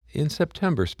In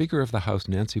September, Speaker of the House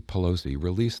Nancy Pelosi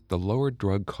released the Lower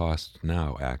Drug Costs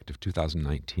Now Act of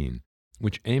 2019,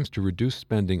 which aims to reduce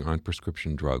spending on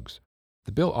prescription drugs.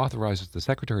 The bill authorizes the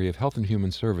Secretary of Health and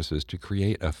Human Services to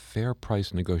create a fair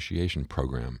price negotiation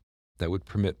program that would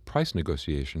permit price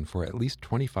negotiation for at least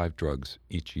 25 drugs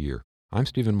each year. I'm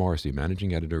Stephen Morrissey,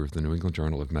 managing editor of the New England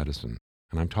Journal of Medicine,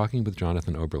 and I'm talking with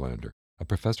Jonathan Oberlander, a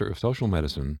professor of social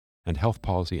medicine and health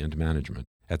policy and management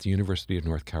at the University of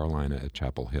North Carolina at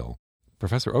Chapel Hill.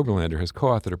 Professor Oberlander has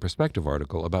co-authored a perspective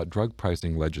article about drug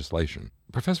pricing legislation.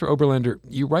 Professor Oberlander,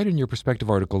 you write in your perspective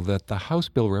article that the House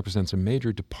bill represents a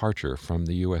major departure from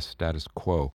the U.S. status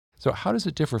quo. So how does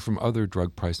it differ from other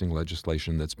drug pricing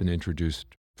legislation that's been introduced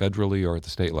federally or at the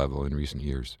state level in recent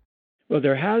years? Well,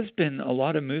 there has been a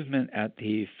lot of movement at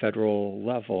the federal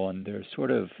level, and there's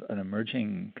sort of an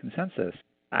emerging consensus,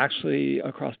 actually,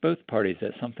 across both parties,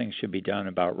 that something should be done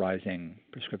about rising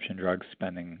prescription drug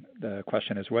spending. The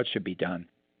question is, what should be done?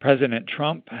 President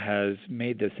Trump has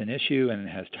made this an issue and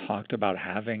has talked about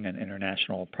having an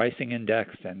international pricing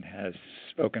index and has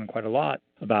spoken quite a lot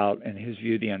about, in his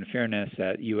view, the unfairness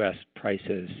that U.S.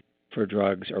 prices for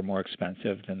drugs are more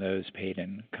expensive than those paid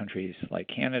in countries like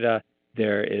Canada.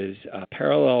 There is a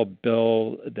parallel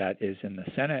bill that is in the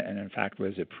Senate and, in fact,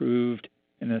 was approved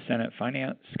in the Senate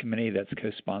Finance Committee that's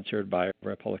co-sponsored by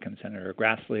Republican Senator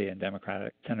Grassley and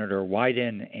Democratic Senator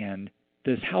Wyden. And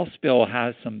this House bill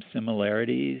has some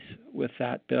similarities with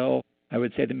that bill. I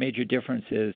would say the major difference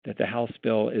is that the House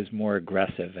bill is more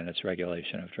aggressive in its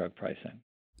regulation of drug pricing.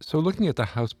 So looking at the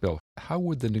House bill, how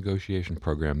would the negotiation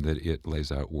program that it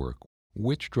lays out work?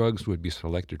 Which drugs would be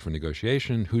selected for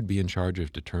negotiation? Who'd be in charge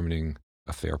of determining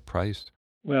a fair price?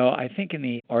 Well, I think in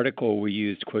the article we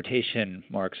used quotation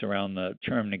marks around the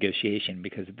term negotiation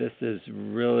because this is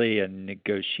really a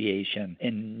negotiation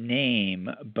in name,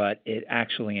 but it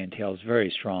actually entails very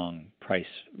strong price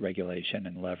regulation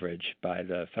and leverage by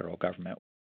the federal government.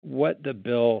 What the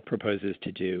bill proposes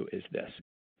to do is this.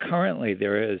 Currently,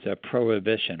 there is a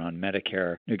prohibition on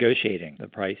Medicare negotiating the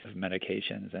price of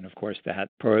medications. And of course, that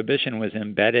prohibition was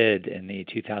embedded in the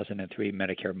 2003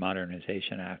 Medicare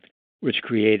Modernization Act, which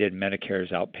created Medicare's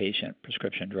outpatient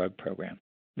prescription drug program.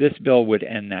 This bill would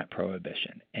end that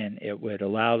prohibition, and it would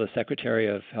allow the Secretary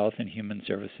of Health and Human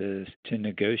Services to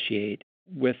negotiate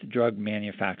with drug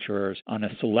manufacturers on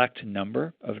a select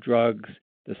number of drugs.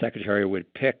 The Secretary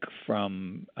would pick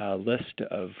from a list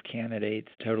of candidates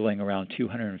totaling around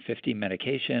 250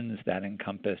 medications that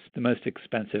encompass the most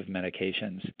expensive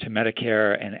medications to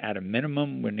Medicare, and at a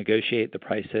minimum would negotiate the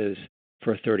prices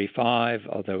for 35,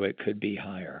 although it could be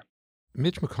higher.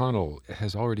 Mitch McConnell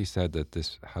has already said that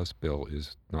this House bill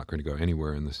is not going to go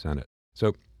anywhere in the Senate.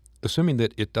 So, assuming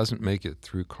that it doesn't make it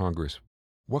through Congress,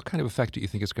 what kind of effect do you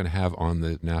think it's going to have on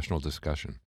the national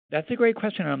discussion? That's a great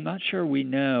question. I'm not sure we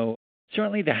know.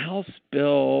 Certainly, the House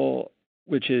bill,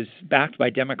 which is backed by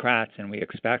Democrats and we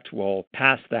expect will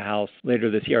pass the House later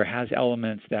this year, has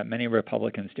elements that many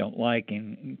Republicans don't like,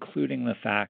 including the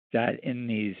fact that in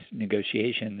these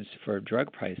negotiations for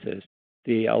drug prices,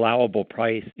 the allowable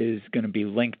price is going to be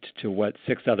linked to what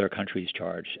 6 other countries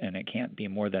charge, and it can't be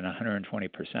more than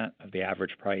 120% of the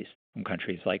average price from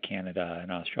countries like Canada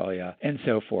and Australia and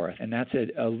so forth. And that's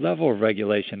a level of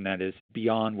regulation that is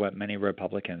beyond what many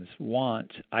Republicans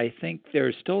want. I think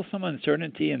there's still some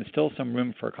uncertainty and still some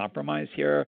room for compromise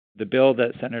here. The bill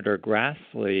that Senator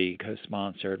Grassley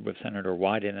co-sponsored with Senator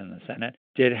Wyden in the Senate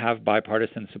did have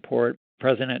bipartisan support.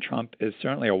 President Trump is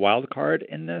certainly a wild card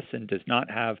in this and does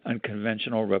not have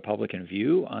unconventional Republican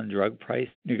view on drug price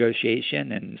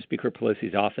negotiation. And Speaker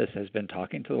Pelosi's office has been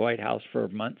talking to the White House for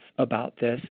months about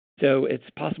this. So it's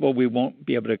possible we won't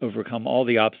be able to overcome all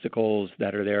the obstacles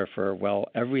that are there for, well,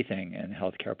 everything in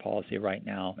healthcare policy right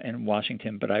now in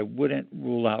Washington, but I wouldn't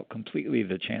rule out completely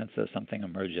the chance that something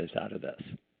emerges out of this.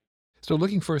 So,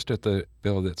 looking first at the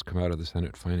bill that's come out of the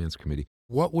Senate Finance Committee,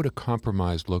 what would a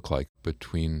compromise look like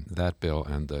between that bill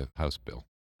and the House bill?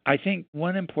 I think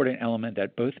one important element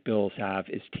that both bills have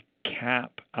is to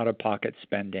cap out-of-pocket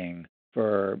spending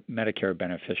for Medicare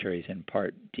beneficiaries in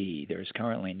Part D. There's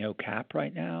currently no cap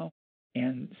right now,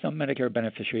 and some Medicare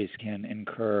beneficiaries can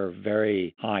incur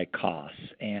very high costs.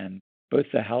 And both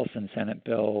the House and Senate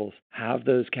bills have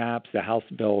those caps. The House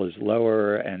bill is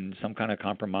lower, and some kind of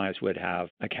compromise would have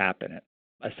a cap in it.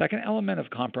 A second element of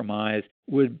compromise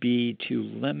would be to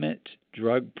limit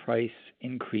drug price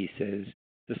increases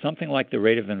to something like the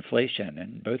rate of inflation.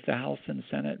 And both the House and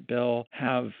Senate bill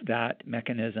have that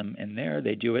mechanism in there.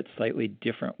 They do it slightly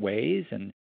different ways.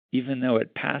 And even though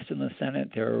it passed in the Senate,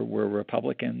 there were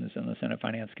Republicans in the Senate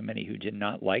Finance Committee who did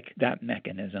not like that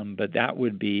mechanism. But that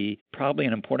would be probably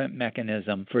an important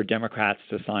mechanism for Democrats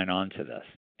to sign on to this.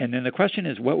 And then the question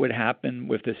is, what would happen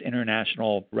with this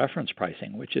international reference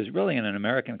pricing, which is really in an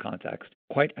American context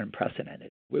quite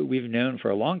unprecedented. We've known for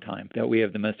a long time that we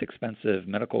have the most expensive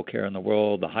medical care in the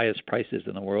world, the highest prices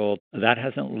in the world. That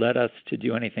hasn't led us to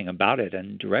do anything about it.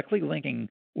 And directly linking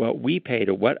what we pay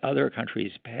to what other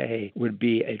countries pay would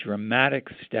be a dramatic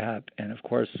step. And of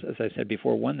course, as I said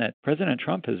before, one that President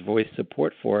Trump has voiced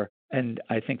support for. And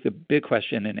I think the big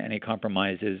question in any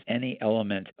compromise is any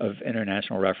element of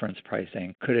international reference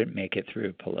pricing, could it make it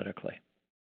through politically?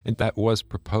 And that was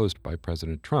proposed by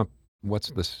President Trump.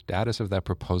 What's the status of that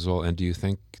proposal? And do you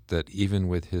think that even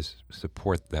with his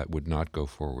support, that would not go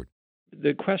forward?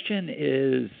 The question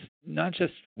is not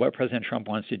just what President Trump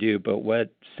wants to do, but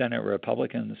what Senate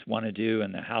Republicans want to do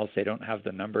in the House. They don't have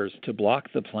the numbers to block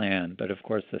the plan. But of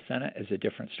course, the Senate is a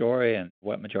different story, and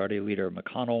what Majority Leader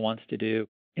McConnell wants to do.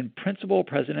 In principle,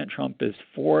 President Trump is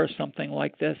for something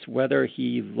like this. Whether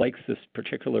he likes this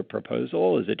particular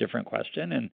proposal is a different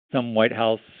question, and some White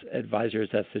House advisors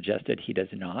have suggested he does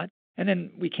not. And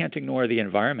then we can't ignore the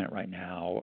environment right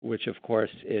now, which of course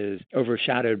is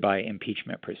overshadowed by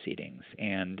impeachment proceedings.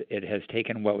 And it has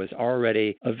taken what was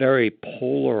already a very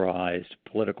polarized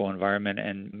political environment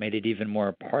and made it even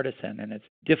more partisan. And it's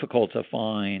difficult to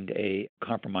find a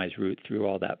compromise route through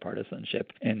all that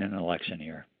partisanship in an election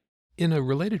year. In a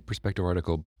related Perspective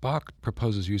article, Bach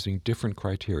proposes using different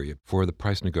criteria for the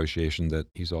price negotiation that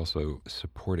he's also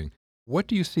supporting. What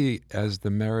do you see as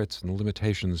the merits and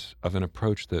limitations of an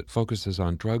approach that focuses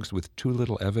on drugs with too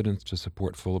little evidence to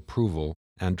support full approval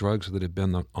and drugs that have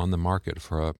been on the market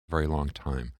for a very long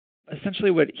time?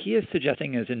 Essentially, what he is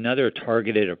suggesting is another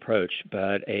targeted approach,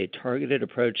 but a targeted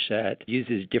approach that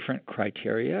uses different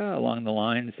criteria along the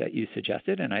lines that you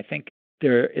suggested. And I think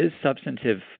there is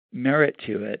substantive merit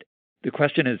to it. The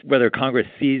question is whether Congress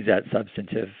sees that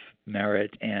substantive merit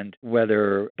and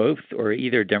whether both or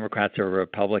either Democrats or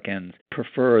Republicans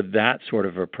prefer that sort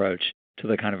of approach to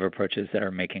the kind of approaches that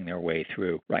are making their way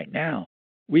through right now.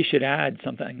 We should add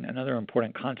another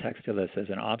important context to this as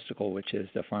an obstacle, which is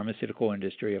the pharmaceutical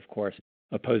industry, of course,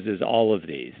 opposes all of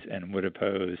these and would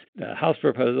oppose the House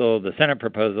proposal, the Senate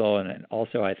proposal, and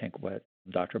also I think what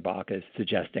Dr. Bach is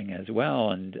suggesting as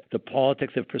well. And the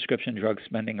politics of prescription drug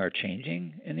spending are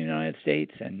changing in the United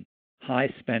States, and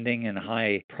high spending and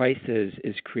high prices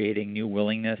is creating new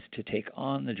willingness to take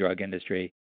on the drug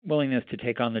industry. Willingness to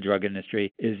take on the drug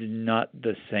industry is not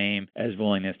the same as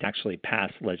willingness to actually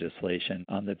pass legislation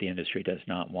that the industry does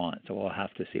not want. So we'll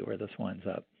have to see where this winds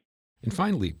up. And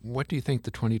finally, what do you think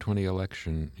the 2020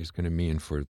 election is going to mean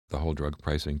for the whole drug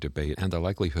pricing debate and the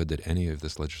likelihood that any of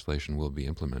this legislation will be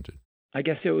implemented? I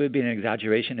guess it would be an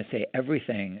exaggeration to say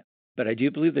everything, but I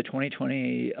do believe the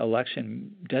 2020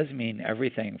 election does mean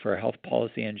everything for health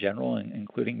policy in general,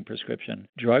 including prescription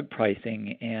drug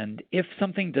pricing. And if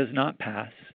something does not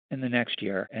pass in the next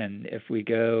year, and if we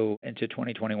go into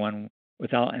 2021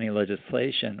 without any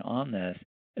legislation on this,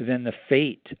 then the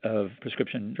fate of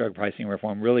prescription drug pricing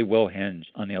reform really will hinge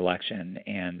on the election.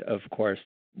 And of course,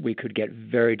 we could get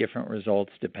very different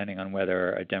results depending on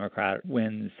whether a Democrat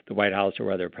wins the White House or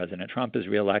whether President Trump is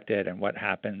reelected and what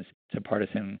happens to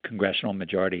partisan congressional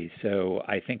majorities. So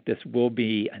I think this will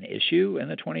be an issue in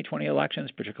the 2020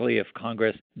 elections, particularly if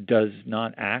Congress does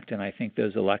not act. And I think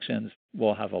those elections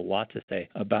will have a lot to say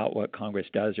about what Congress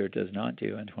does or does not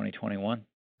do in 2021.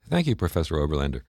 Thank you, Professor Oberlander.